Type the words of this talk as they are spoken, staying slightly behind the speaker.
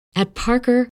At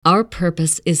Parker, our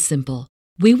purpose is simple.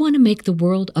 We want to make the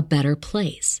world a better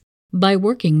place by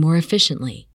working more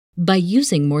efficiently, by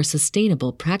using more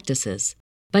sustainable practices,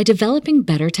 by developing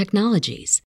better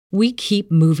technologies. We keep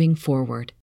moving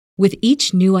forward. With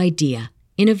each new idea,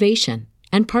 innovation,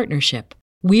 and partnership,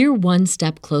 we're one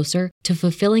step closer to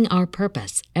fulfilling our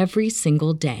purpose every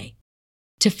single day.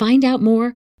 To find out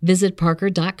more, visit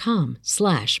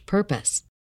parker.com/purpose.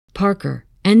 Parker,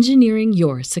 engineering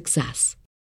your success.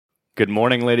 Good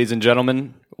morning, ladies and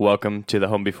gentlemen. Welcome to the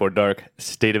Home Before Dark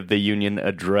State of the Union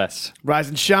Address. Rise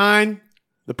and shine.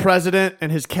 The president and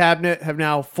his cabinet have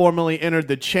now formally entered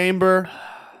the chamber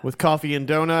with coffee and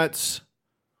donuts.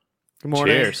 Good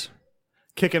morning. Cheers.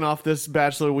 Kicking off this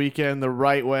bachelor weekend the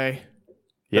right way.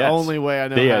 The Yes. only way I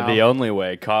know how. The only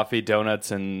way. Coffee,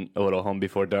 donuts, and a little Home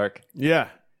Before Dark. Yeah.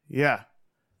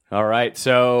 All right,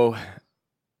 so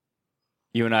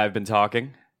you and I have been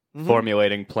talking,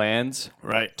 formulating plans,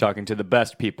 Right. talking to the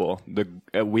best people.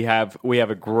 We have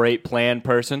a great plan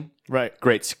person, Right.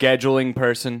 great scheduling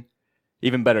person,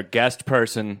 even better guest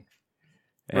person,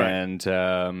 Right.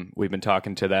 and we've been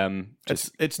talking to them.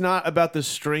 It's not about the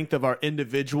strength of our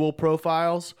individual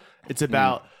profiles. It's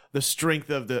about the strength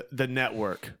of the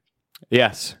network.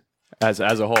 Yes, as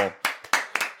a whole.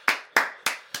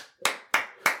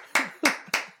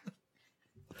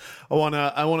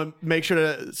 I wanna make sure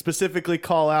to specifically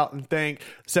call out and thank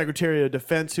Secretary of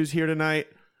Defense who's here tonight,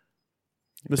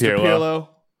 Mr. Pirlo.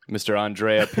 Mr.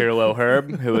 Andrea Pirlo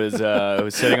Herb, who is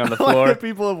sitting on the Like floor. the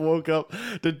people have woke up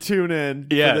to tune in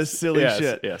for this silly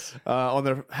shit. Yes. On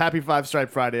their Happy Five Stripe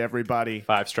Friday, everybody.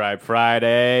 Five Stripe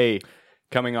Friday,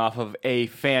 coming off of a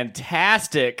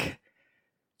fantastic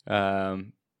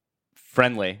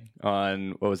friendly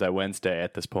on, what was that, Wednesday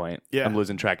at this point? Yeah. I'm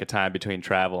losing track of time between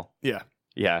travel. Yeah.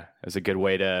 Yeah, it was a good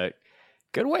way to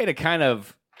kind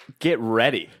of get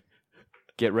ready.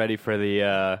 Get ready for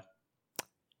the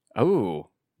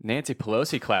Nancy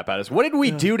Pelosi clap at us. What did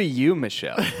we do to you,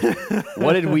 Michelle?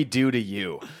 What did we do to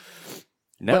you?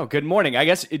 No, good morning. I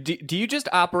guess, do you just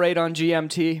operate on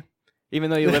GMT, even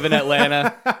though you live in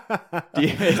Atlanta?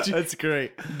 That's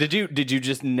great. Did you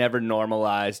just never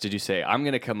normalize? Did you say, I'm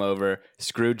going to come over,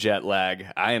 screw jet lag,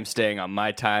 I am staying on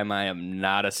my time, I am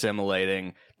not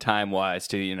assimilating time-wise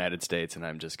to the United States, and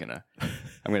I'm going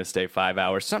to stay 5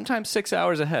 hours, sometimes 6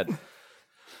 hours ahead.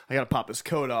 I got to pop this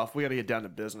coat off. We got to get down to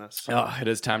business. Oh, it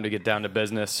is time to get down to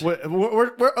business.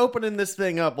 We're opening this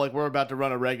thing up like we're about to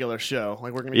run a regular show.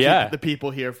 Like we're going to keep the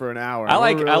people here for an hour. I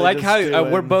like how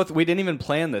we didn't even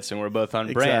plan this, and we're both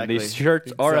on brand. Exactly. These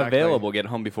shirts are available. Get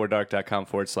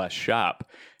homebeforedark.com/shop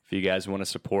if you guys want to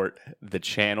support the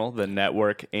channel, the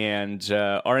network, and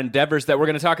our endeavors that we're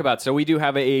going to talk about. So we do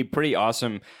have a pretty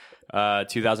awesome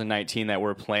 2019 that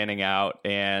we're planning out,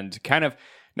 and kind of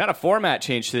not a format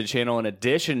change to the channel, in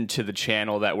addition to the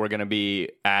channel that we're going to be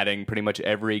adding pretty much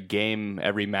every game,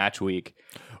 every match week.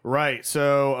 Right.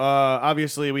 So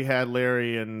obviously we had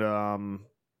Larry and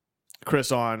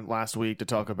Chris on last week to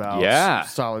talk about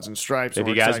Solids and Stripes. If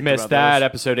you guys missed that,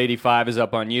 episode 85 is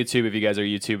up on YouTube. If you guys are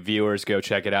YouTube viewers, go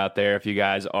check it out there. If you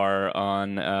guys are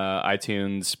on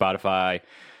iTunes, Spotify,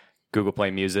 Google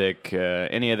Play Music,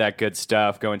 any of that good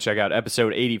stuff, go and check out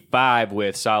episode 85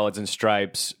 with Solids and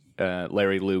Stripes,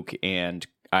 Larry, Luke, and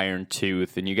Iron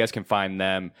Tooth. And you guys can find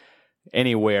them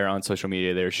anywhere on social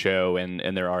media, their show and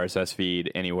their RSS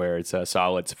feed, anywhere. It's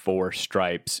Solids 4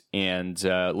 Stripes. And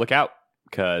look out,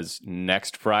 because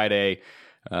next Friday,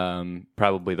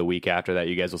 probably the week after that,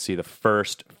 you guys will see the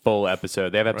first full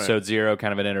episode. They have episode 0,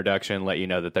 kind of an introduction, let you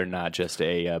know that they're not just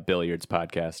a billiards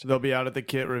podcast. They'll be out at the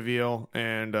kit reveal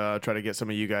and try to get some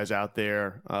of you guys out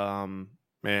there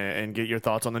and get your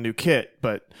thoughts on the new kit.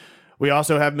 But we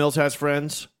also have Mills Has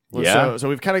Friends. Yeah. So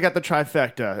we've kind of got the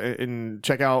trifecta. And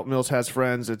check out Mills Has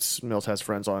Friends. It's Mills Has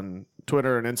Friends on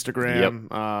Twitter and Instagram.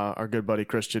 Yep. Our good buddy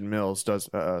Christian Mills does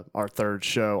our third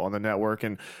show on the network.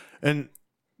 And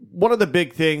one of the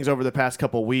big things over the past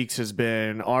couple weeks has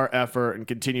been our effort and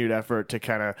continued effort to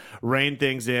kind of rein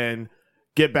things in,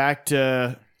 get back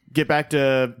to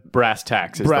brass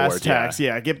tacks is brass the word. tacks.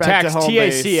 Yeah, get back tax, to home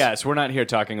base. TACS. We're not here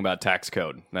talking about tax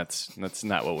code. That's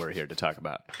not what we're here to talk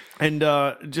about. And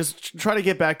just try to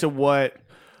get back to what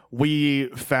we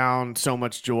found so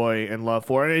much joy and love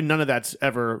for. And none of that's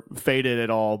ever faded at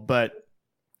all. But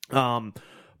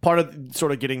part of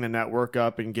sort of getting the network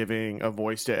up and giving a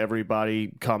voice to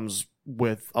everybody comes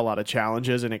with a lot of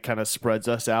challenges, and it kind of spreads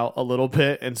us out a little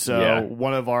bit. And so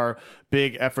one of our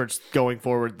big efforts going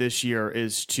forward this year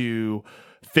is to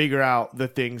figure out the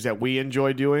things that we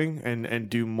enjoy doing and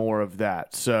do more of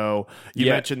that. So you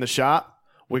mentioned the shop.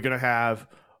 We're going to have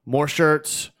more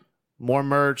shirts, more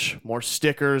merch, more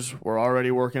stickers. We're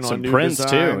already working Some on new prints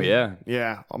design. too, yeah.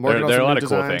 Yeah. I'm working on There are some a lot new of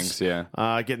cool designs. things,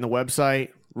 yeah. Getting the website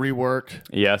reworked.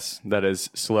 Yes, that is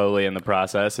slowly in the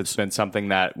process. It's been something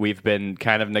that we've been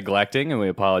kind of neglecting, and we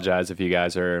apologize if you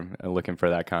guys are looking for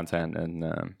that content and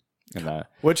that.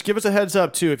 Which, give us a heads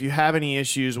up too if you have any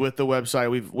issues with the website.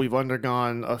 We've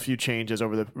undergone a few changes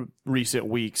over the recent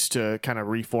weeks to kind of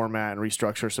reformat and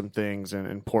restructure some things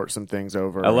and port some things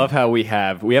over. I love how we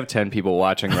have 10 people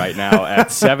watching right now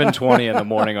at 7:20 in the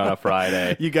morning on a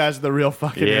Friday. You guys are the real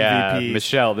fucking Yeah, MVPs.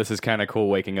 Michelle, this is kind of cool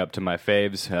waking up to my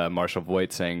faves. Marshall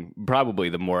Voigt saying probably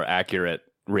the more accurate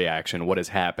reaction. What is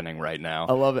happening right now?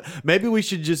 I love it. Maybe we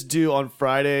should just do on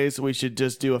Fridays, we should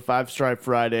just do a 5-Stripe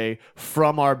Friday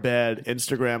from our bed,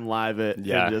 Instagram live it,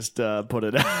 Yeah. and just put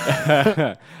it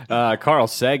out. Carl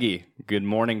Segi, good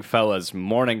morning, fellas.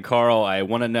 Morning, Carl. I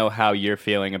want to know how you're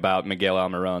feeling about Miguel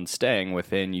Almiron staying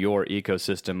within your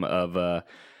ecosystem of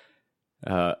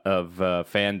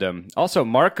fandom. Also,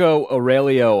 Marco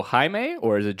Aurelio Jaime,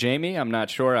 or is it Jamie? I'm not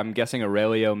sure. I'm guessing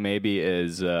Aurelio maybe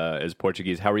is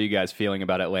Portuguese. How are you guys feeling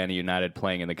about Atlanta United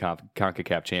playing in the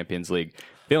CONCACAF Champions League?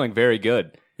 Feeling very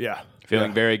good. Yeah.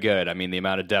 Feeling very good. I mean, the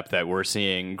amount of depth that we're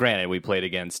seeing. Granted, we played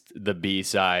against the B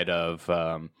side of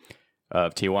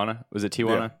Tijuana. Was it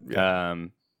Tijuana? Yeah.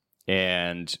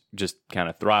 And just kind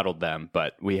of throttled them.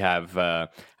 But we have, I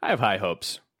have high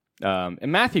hopes. And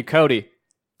Matthew Cody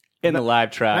in the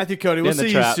live trap. Matthew Cody, we'll in the see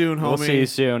you trap. soon, homie. We'll see you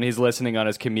soon. He's listening on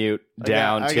his commute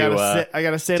down I to got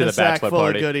a to Santa the sack bachelor full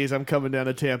party. of goodies I'm coming down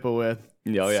to Tampa with.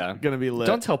 Oh yeah, It's gonna be lit.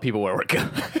 Don't tell people where we're going.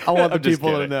 I want the I'm just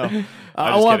people to kidding. know. I'm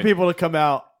I just want kidding. people to come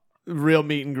out, real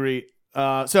meet and greet.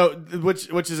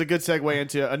 Which is a good segue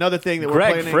into another thing that we're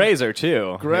Greg planning. Fraser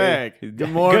too. Greg, good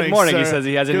morning. Good morning. He sir. says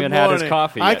he hasn't Good even had his morning.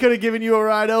 coffee I yet. could have given you a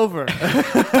ride over.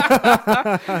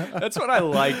 That's what I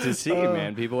like to see,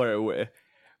 man. People are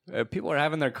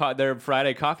having their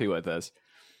Friday coffee with us.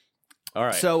 All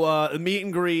right. So the meet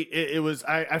and greet, it was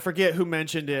I forget who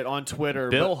mentioned it on Twitter.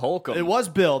 Bill but Holcomb. It was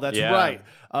Bill. That's Yeah. right.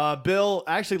 Bill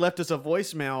actually left us a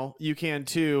voicemail. You can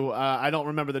too. I don't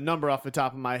remember the number off the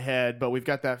top of my head, but we've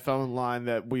got that phone line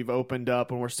that we've opened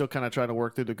up, and we're still kind of trying to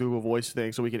work through the Google Voice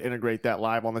thing so we can integrate that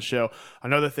live on the show.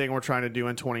 Another thing we're trying to do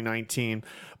in 2019.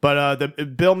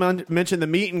 But Bill mentioned the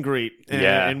meet and greet.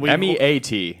 And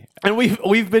MEAT. And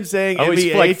we've been saying Always,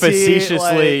 MEAT, like,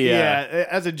 facetiously, yeah,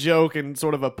 as a joke and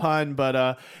sort of a pun.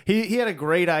 But he had a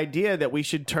great idea that we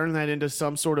should turn that into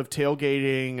some sort of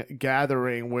tailgating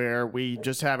gathering where we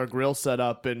just have a grill set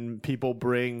up and people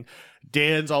bring.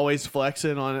 Dan's always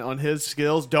flexing on his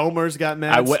skills. Domer's got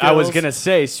mad skills. I was gonna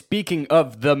say, speaking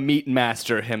of the meat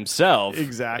master himself,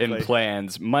 Exactly. in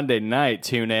plans Monday night.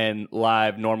 Tune in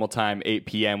live, normal time, 8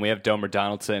 p.m. We have Domer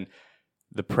Donaldson,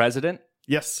 the president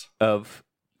Yes. of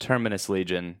Terminus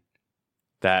Legion,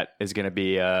 that is going to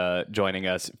be joining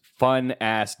us. Fun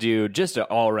ass dude, just an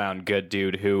all around good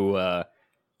dude who,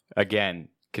 again,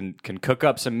 can cook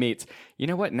up some meats. You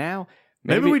know what? Now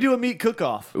Maybe we do a meat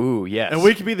cook-off. Ooh, yes, And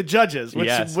we can be the judges,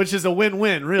 Yes. which is a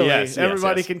win-win, really. Yes,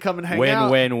 Everybody yes. can come and hang win, out.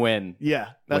 win. Yeah,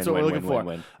 that's Win, what win, we're looking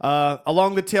win, for. win.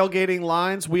 Along the tailgating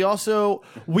lines,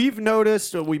 we've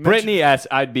noticed we mentioned Brittany S.,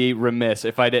 I'd be remiss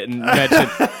if I didn't mention.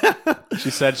 She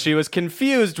said she was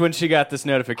confused when she got this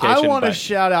notification. I want to but-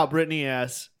 shout out Brittany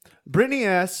S. Brittany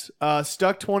S.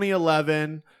 Stuck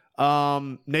 2011.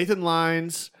 Nathan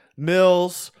Lyons,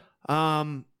 Mills.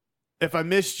 If I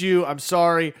missed you, I'm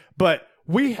sorry, but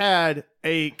we had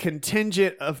a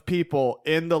contingent of people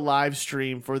in the live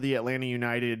stream for the Atlanta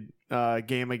United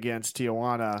game against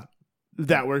Tijuana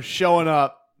that were showing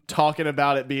up, talking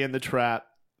about it being the trap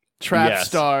Yes.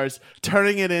 stars,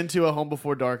 turning it into a Home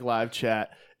Before Dark live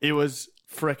chat. It was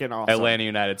freaking awesome. Atlanta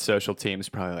United social team is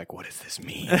probably like, what does this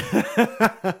mean?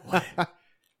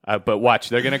 But watch,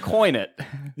 they're going to coin it. They're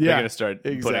Yeah, going to start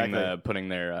exactly. putting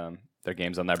their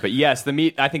games on there. But yes,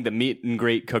 I think the meet and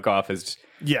greet cook off is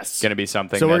Yes. going to be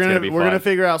something. So that's we're going to be we're fun. gonna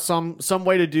figure out some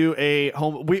way to do a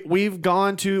home. We've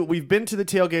been to the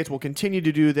tailgates. We'll continue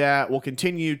to do that. We'll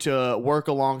continue to work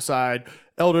alongside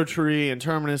Elder Tree and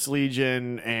Terminus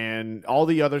Legion and all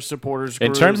the other supporters.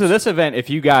 In terms of this event, if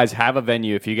you guys have a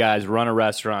venue, if you guys run a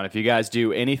restaurant, if you guys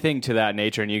do anything to that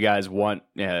nature, and you guys want,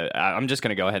 I'm just going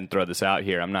to go ahead and throw this out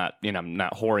here. I'm not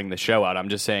whoring the show out. I'm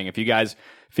just saying, if you guys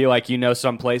feel like you know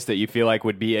some place that you feel like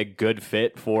would be a good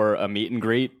fit for a meet and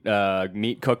greet,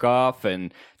 meat cook off,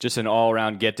 and just an all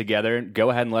around get together, go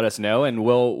ahead and let us know, and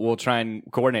we'll try and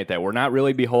coordinate that. We're not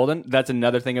really beholden. That's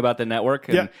another thing about the network.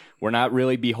 And Yeah. we're not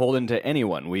really beholden to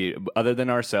anyone other than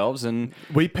ourselves, and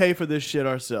we pay for this shit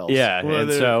ourselves. yeah.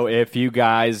 And so if you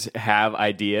guys have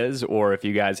ideas, or if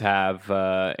you guys have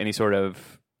any sort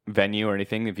of venue or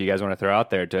anything, if you guys want to throw out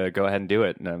there, to go ahead and do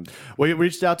it. We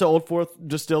reached out to Old Fourth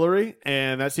Distillery,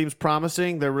 and that seems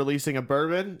promising. They're releasing a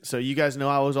bourbon, so you guys know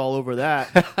I was all over that.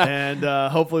 And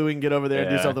hopefully we can get over there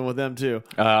and do something with them too.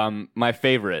 My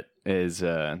favorite is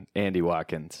Andy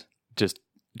Watkins just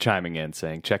chiming in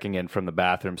saying, checking in from the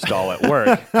bathroom stall at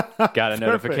work. Got a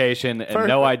notification and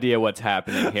no idea what's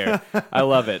happening here. I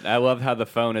love it. I love how the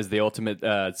phone is the ultimate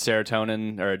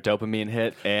serotonin or dopamine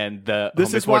hit, and the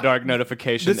Home Before Dark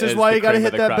notification This is why you got to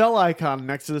hit that bell icon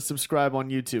next to the subscribe on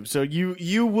YouTube. So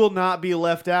you will not be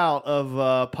left out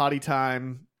of Potty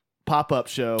Time pop-up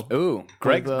show. Ooh,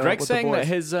 Greg's saying that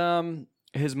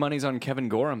his money's on Kevin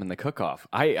Gorham in the cook-off.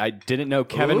 I didn't know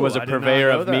Kevin was a purveyor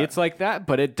of meats like that,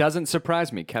 but it doesn't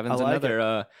surprise me. Kevin's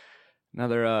another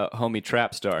homie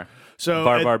trap star. So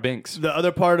Bar Binks. The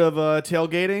other part of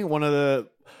tailgating, one of the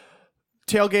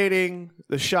tailgating,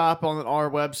 the shop on our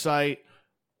website,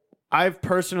 I've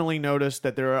personally noticed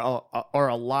that there are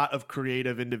a lot of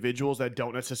creative individuals that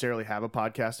don't necessarily have a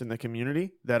podcast in the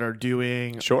community that are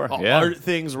doing art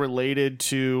things related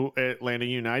to Atlanta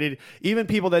United. Even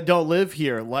people that don't live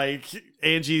here, like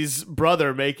Angie's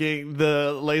brother making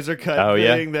the laser cut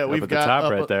thing that we've got up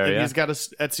right there. And he's got a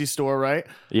Etsy store, right?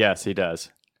 Yes, he does.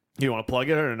 You want to plug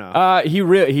it or no?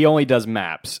 He only does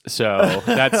maps, so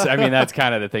that's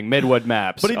kind of the thing. Midwood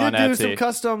Maps, but he did on do Etsy. some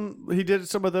custom. He did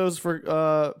some of those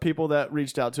for people that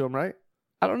reached out to him, right?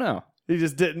 I don't know. He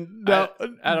just didn't. I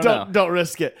don't know. Don't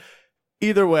risk it.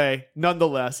 Either way,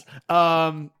 nonetheless,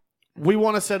 we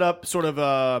want to set up sort of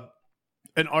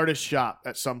an artist shop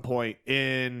at some point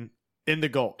in the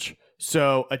Gulch.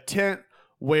 So a tent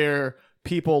where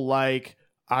people like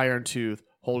Iron Tooth,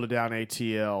 Hold It Down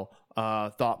ATL,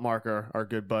 Thought Marker, our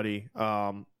good buddy,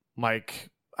 Mike.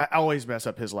 I always mess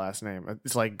up his last name.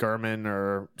 It's like Gurman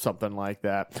or something like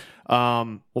that.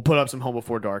 We'll put up some Home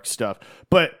Before Dark stuff,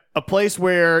 but a place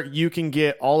where you can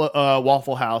get all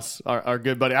Waffle House, our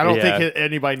good buddy. I don't think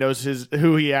anybody knows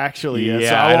who he actually is. Yeah,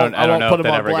 so I don't know put if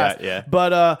him that on ever blast.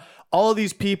 But all of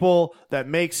these people that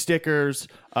make stickers,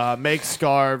 make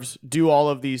scarves, do all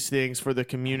of these things for the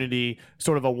community,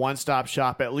 sort of a one-stop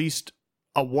shop, at least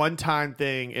a one-time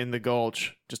thing in the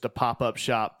Gulch, just a pop-up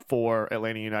shop for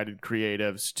Atlanta United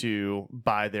creatives to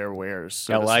buy their wares.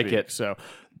 So I like it. So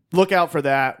look out for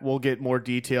that. We'll get more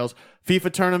details.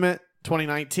 FIFA tournament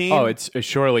 2019. Oh, it's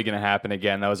surely going to happen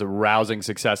again. That was a rousing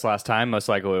success last time. Most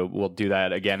likely we'll do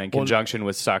that again in conjunction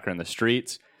with Soccer in the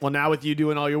Streets. Well, now with you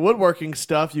doing all your woodworking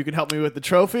stuff, you can help me with the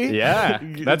trophy. Yeah,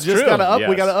 that's just true.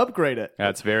 We got to upgrade it.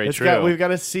 That's very true. We've got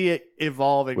to see it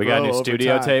evolve and grow. We got a new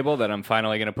studio time. table that I'm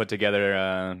finally going to put together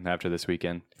after this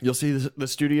weekend. You'll see the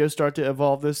studio start to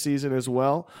evolve this season as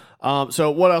well. So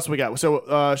what else we got?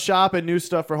 So shop and new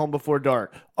stuff for Home Before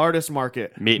Dark. Artist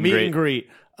market. Meet and greet.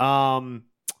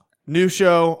 New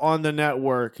show on the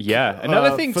network. Yeah.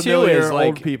 Another thing, too, is like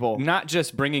old people. Not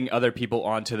just bringing other people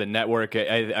onto the network.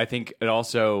 I think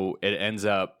it ends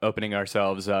up opening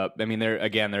ourselves up. I mean, there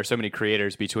are so many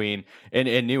creators between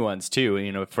and new ones, too,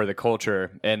 you know, for the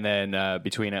culture. And then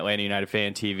between Atlanta United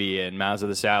Fan TV and Mouths of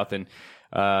the South and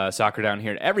Soccer Down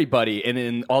Here and everybody. And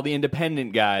then all the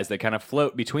independent guys that kind of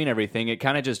float between everything. It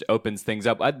kind of just opens things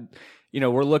up.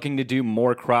 We're looking to do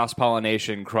more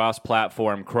cross-pollination,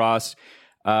 cross-platform,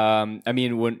 when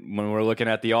we're looking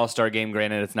at the All-Star game,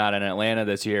 granted it's not in Atlanta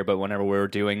this year, but whenever we were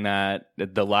doing that,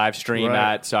 the live stream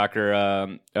at soccer,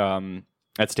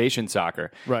 at Station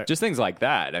Soccer, just things like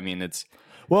that. I mean,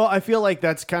 well, I feel like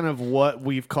that's kind of what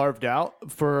we've carved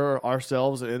out for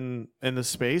ourselves in the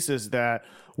space, is that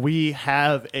we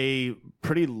have a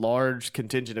pretty large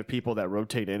contingent of people that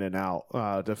rotate in and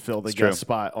out to fill the guest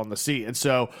spot on the seat. And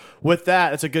so with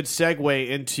that, it's a good segue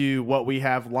into what we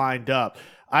have lined up.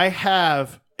 I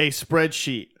have a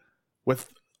spreadsheet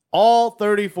with all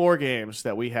 34 games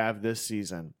that we have this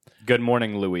season. Good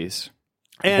morning, Luis.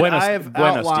 And I have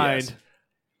outlined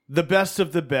the best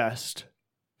of the best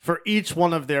for each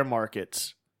one of their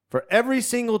markets. For every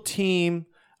single team,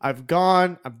 I've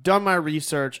done my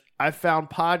research. I've found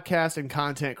podcasts and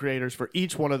content creators for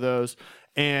each one of those.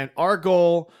 And our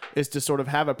goal is to sort of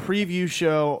have a preview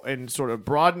show and sort of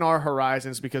broaden our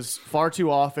horizons, because far too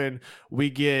often we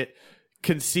get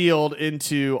concealed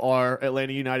into our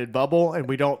Atlanta United bubble, and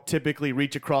we don't typically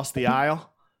reach across the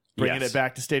aisle, bringing it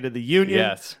back to State of the Union.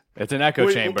 Yes, it's an echo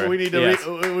chamber. We need to.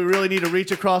 We really need to reach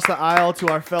across the aisle to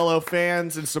our fellow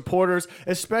fans and supporters,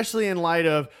 especially in light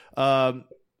of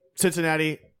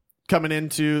Cincinnati coming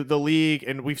into the league,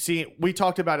 and we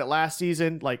talked about it last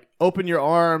season. Like, open your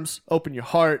arms, open your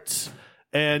hearts,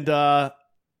 and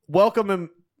welcome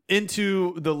them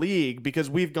into the league, because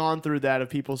we've gone through that of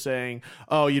people saying,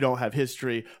 oh, you don't have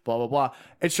history, blah, blah, blah.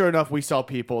 And sure enough, we saw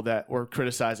people that were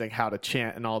criticizing how to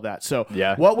chant and all that. So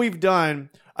what we've done,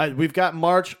 we've got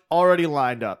March already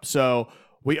lined up. So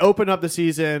we open up the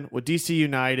season with DC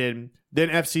United, then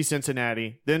FC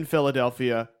Cincinnati, then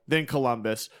Philadelphia, then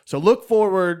Columbus. So look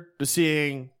forward to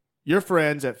seeing your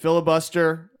friends at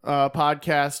Filibuster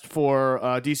podcast for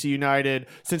DC United,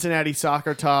 Cincinnati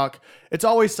Soccer Talk. It's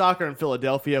always soccer in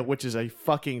Philadelphia, which is a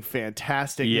fucking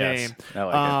fantastic name. I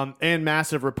like it. And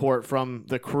massive report from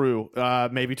the crew.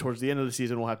 Maybe towards the end of the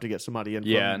season, we'll have to get somebody in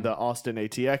from the Austin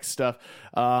ATX stuff.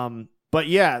 But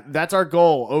yeah, that's our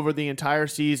goal over the entire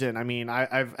season. I mean,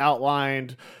 I've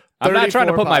outlined. I'm not trying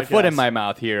to put my foot in podcasts. my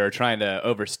mouth here, or trying to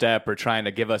overstep, or trying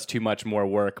to give us too much more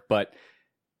work, but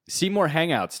see more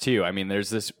Hangouts too. I mean, there's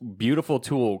this beautiful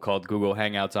tool called Google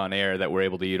Hangouts on Air that we're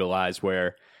able to utilize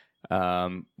where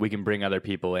we can bring other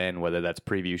people in, whether that's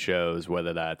preview shows,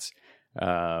 whether that's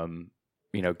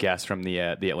guests from the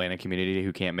Atlanta community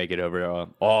who can't make it over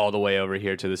all the way over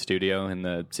here to the studio in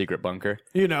the secret bunker.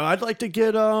 I'd like to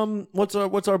get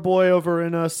what's our boy over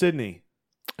in Sydney?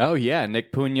 Oh yeah,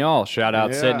 Nick Pugnal. Shout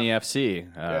out Sydney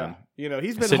FC.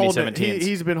 He's been Sydney holding 17s.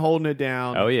 he's been holding it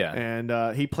down. Oh yeah,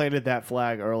 and he planted that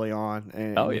flag early on.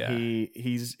 And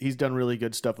he's done really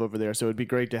good stuff over there. So it'd be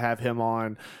great to have him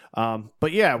on.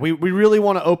 But yeah, we really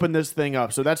want to open this thing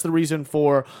up. So that's the reason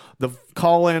for the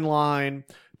call-in line,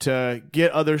 to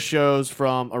get other shows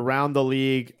from around the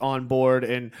league on board.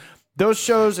 And those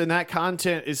shows and that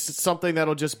content is something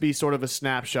that'll just be sort of a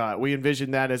snapshot. We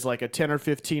envision that as like a 10 or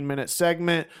 15 minute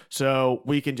segment, so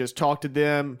we can just talk to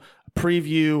them,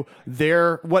 preview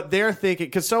what they're thinking.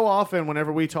 Because so often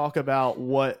whenever we talk about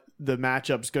what the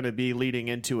matchup's going to be leading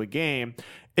into a game,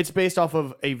 it's based off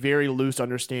of a very loose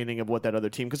understanding of what that other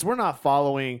team, because we're not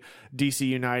following DC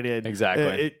United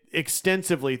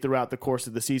extensively throughout the course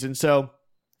of the season. So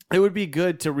it would be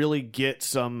good to really get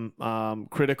some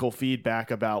critical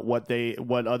feedback about what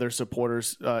other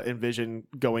supporters envision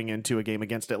going into a game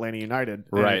against Atlanta United.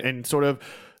 Right. And sort of,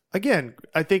 again,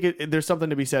 I think there's something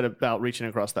to be said about reaching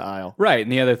across the aisle. Right.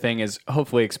 And the other thing is,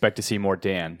 hopefully expect to see more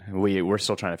Dan. We're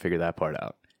still trying to figure that part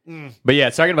out. But yeah,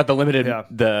 talking about the limited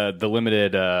the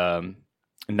limited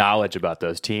knowledge about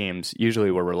those teams,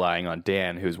 usually we're relying on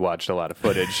Dan, who's watched a lot of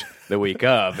footage the week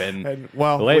of. And lately,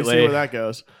 we'll see where that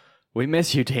goes. We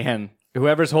miss you, Dan.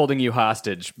 Whoever's holding you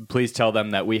hostage, please tell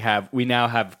them that we now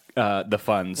have the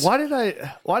funds. Why did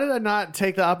I not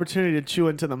take the opportunity to chew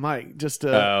into the mic just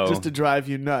to drive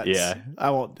you nuts? Yeah,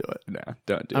 I won't do it. No,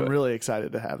 don't do it. I'm really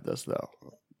excited to have this though.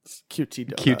 It's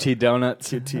QT donut. QT donuts.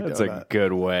 That's a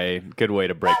good way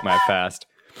to break my fast.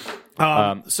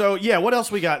 So yeah, what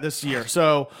else we got this year?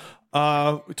 So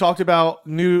we talked about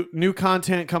new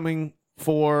content coming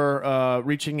for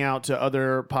reaching out to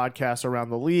other podcasts around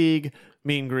the league,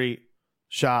 meet and greet,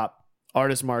 shop,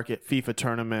 artist market, FIFA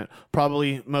tournament.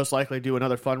 Probably most likely do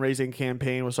another fundraising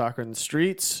campaign with Soccer in the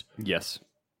Streets. Yes.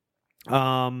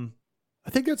 I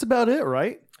think that's about it,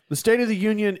 right? The State of the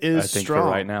Union is strong.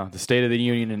 For right now, the State of the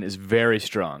Union is very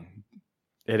strong.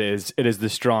 It is the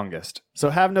strongest. So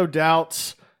have no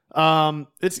doubts.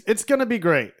 It's going to be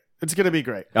great. It's going to be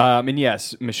great. And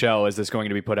yes, Michelle, is this going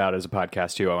to be put out as a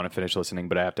podcast too? I want to finish listening,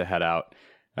 but I have to head out.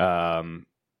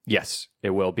 Yes, it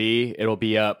will be. It'll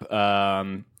be up.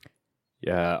 Our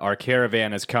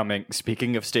caravan is coming.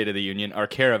 Speaking of State of the Union, our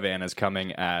caravan is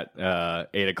coming at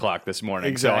 8:00 this morning.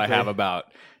 Exactly. So I have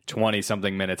about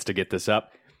 20-something minutes to get this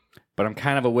up. But I'm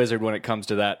kind of a wizard when it comes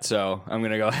to that, so I'm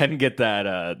going to go ahead and get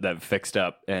that fixed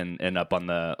up and up on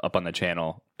the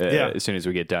channel as soon as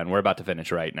we get done. We're about to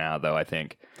finish right now, though, I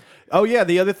think. Oh, yeah.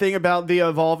 The other thing about the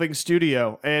evolving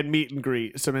studio and meet and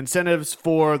greet, some incentives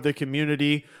for the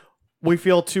community. We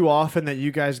feel too often that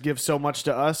you guys give so much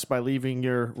to us by leaving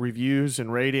your reviews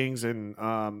and ratings and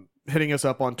hitting us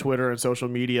up on Twitter and social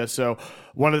media. So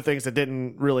one of the things that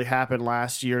didn't really happen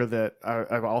last year that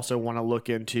I also want to look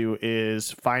into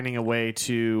is finding a way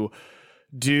to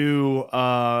do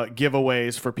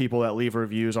giveaways for people that leave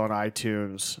reviews on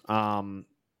iTunes.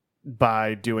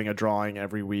 By doing a drawing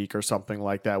every week or something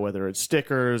like that, whether it's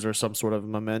stickers or some sort of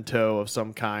memento of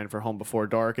some kind for Home Before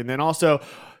Dark. And then also,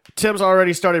 Tim's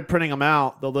already started printing them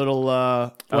out, the little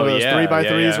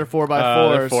 3x3s or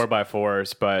 4x4s. They're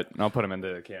 4x4s, but I'll put them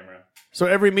into the camera. So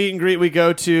every meet and greet we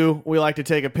go to, we like to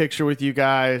take a picture with you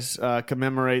guys,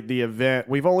 commemorate the event.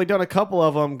 We've only done a couple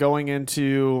of them going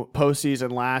into postseason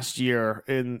last year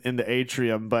in the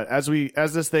atrium, but as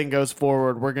this thing goes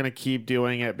forward, we're going to keep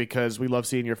doing it because we love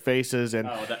seeing your faces. And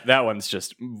that one's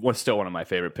still one of my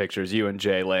favorite pictures. You and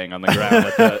Jay laying on the ground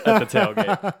at the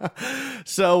tailgate.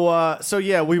 So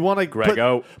yeah, we want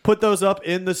to put those up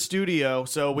in the studio.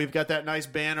 So we've got that nice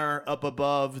banner up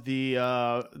above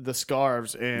the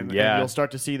scarves, and you'll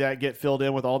start to see that get filled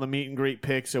in with all the meet and greet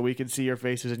pics, so we can see your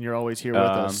faces, and you're always here with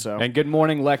us. So. And good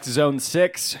morning, Lex Zone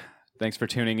 6. Thanks for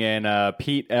tuning in.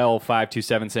 Pete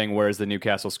L527 saying, "Where's the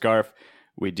Newcastle scarf?"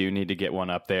 We do need to get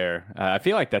one up there. I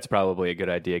feel like that's probably a good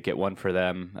idea. Get one for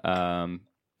them.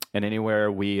 And anywhere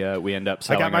we end up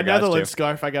selling. I got my Netherlands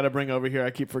scarf I got to bring over here.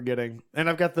 I keep forgetting. And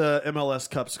I've got the MLS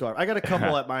Cup scarf. I got a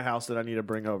couple at my house that I need to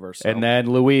bring over. So. And then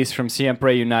Luis from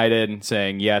Siempre United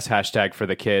saying, yes, hashtag for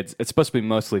the kids. It's supposed to be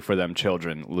mostly for them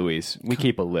children, Luis. We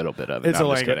keep a little bit of it. It's a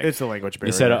language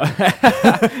barrier.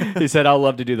 He said, I'll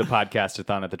love to do the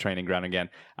podcast-a-thon at the training ground again.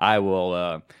 I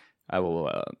will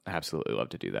absolutely love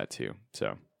to do that too.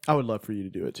 So I would love for you to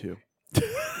do it too.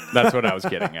 That's what I was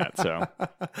getting at. So,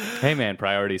 hey, man,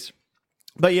 priorities.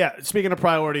 But yeah, speaking of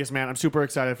priorities, man, I'm super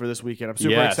excited for this weekend. I'm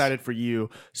super excited for you.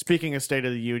 Speaking of State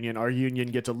of the Union, our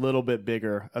union gets a little bit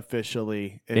bigger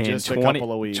officially in just a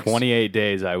couple of weeks. 28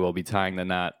 days, I will be tying the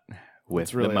knot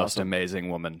with the most amazing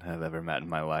woman I've ever met in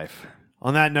my life.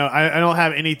 On that note, I don't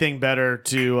have anything better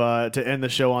to end the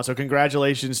show on. So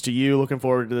congratulations to you. Looking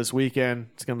forward to this weekend.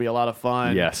 It's going to be a lot of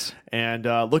fun. Yes. And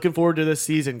looking forward to this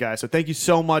season, guys. So thank you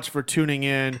so much for tuning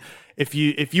in. If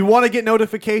you want to get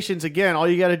notifications, again, all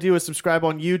you got to do is subscribe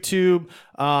on YouTube.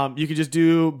 You can just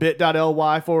do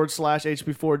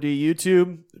bit.ly/HP4D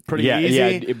YouTube. Pretty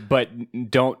easy. Yeah, but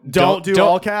don't do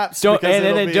all caps.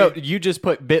 You just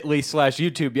put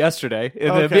bit.ly/YouTube yesterday.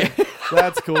 Okay,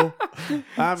 that's cool.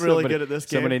 I'm really good at this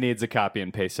game. Somebody needs a copy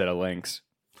and paste set of links.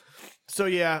 So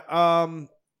yeah,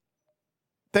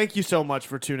 thank you so much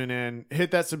for tuning in.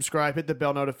 Hit that subscribe, hit the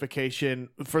bell notification.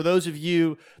 For those of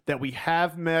you that we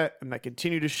have met and that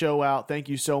continue to show out, thank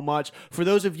you so much. For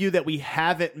those of you that we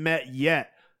haven't met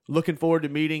yet, looking forward to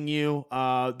meeting you.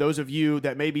 Those of you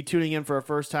that may be tuning in for a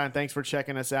first time, thanks for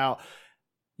checking us out.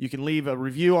 You can leave a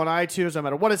review on iTunes. No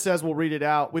matter what it says, we'll read it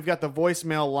out. We've got the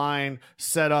voicemail line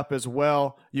set up as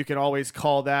well. You can always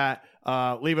call that.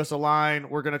 Leave us a line.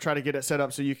 We're going to try to get it set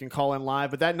up so you can call in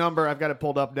live. But that number, I've got it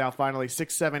pulled up now finally,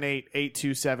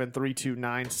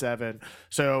 678-827-3297.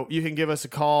 So you can give us a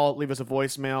call, leave us a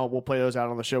voicemail. We'll play those out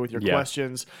on the show with your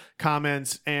questions,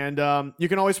 comments. And you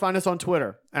can always find us on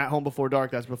Twitter, at Home Before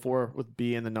Dark. That's before with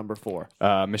B and the number 4.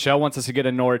 Michelle wants us to get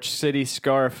a Norwich City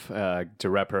scarf to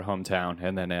rep her hometown.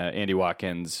 And then Andy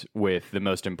Watkins with the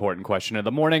most important question of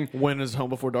the morning. When is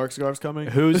Home Before Dark scarves coming?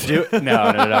 Who's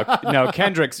No,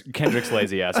 Kendrick's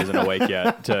lazy ass isn't awake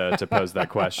yet to pose that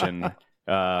question.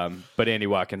 But Andy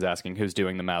Watkins asking who's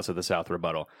doing the Mouse of the South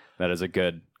rebuttal. That is a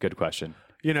good question.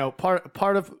 You know,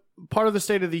 part of the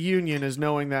State of the Union is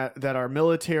knowing that our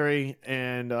military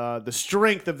and the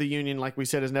strength of the Union, like we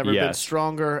said, has never been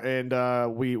stronger,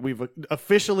 and we've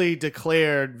officially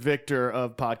declared victor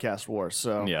of Podcast Wars.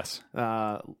 So yes,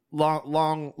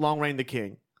 long reign the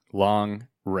king. Long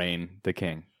reign the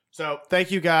king. So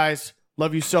thank you guys.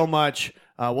 Love you so much.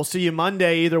 We'll see you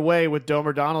Monday either way with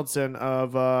Domer Donaldson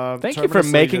of Thank you for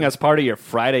making us part of your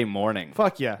Friday morning.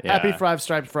 Fuck yeah. Happy Five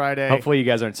Stripes Friday. Hopefully you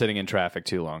guys aren't sitting in traffic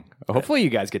too long. Hopefully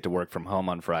you guys get to work from home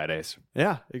on Fridays.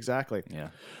 Yeah, exactly. Yeah.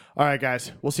 All right,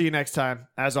 guys. We'll see you next time.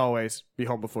 As always, be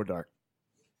home before dark.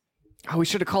 Oh, we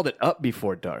should have called it Up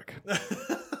Before Dark.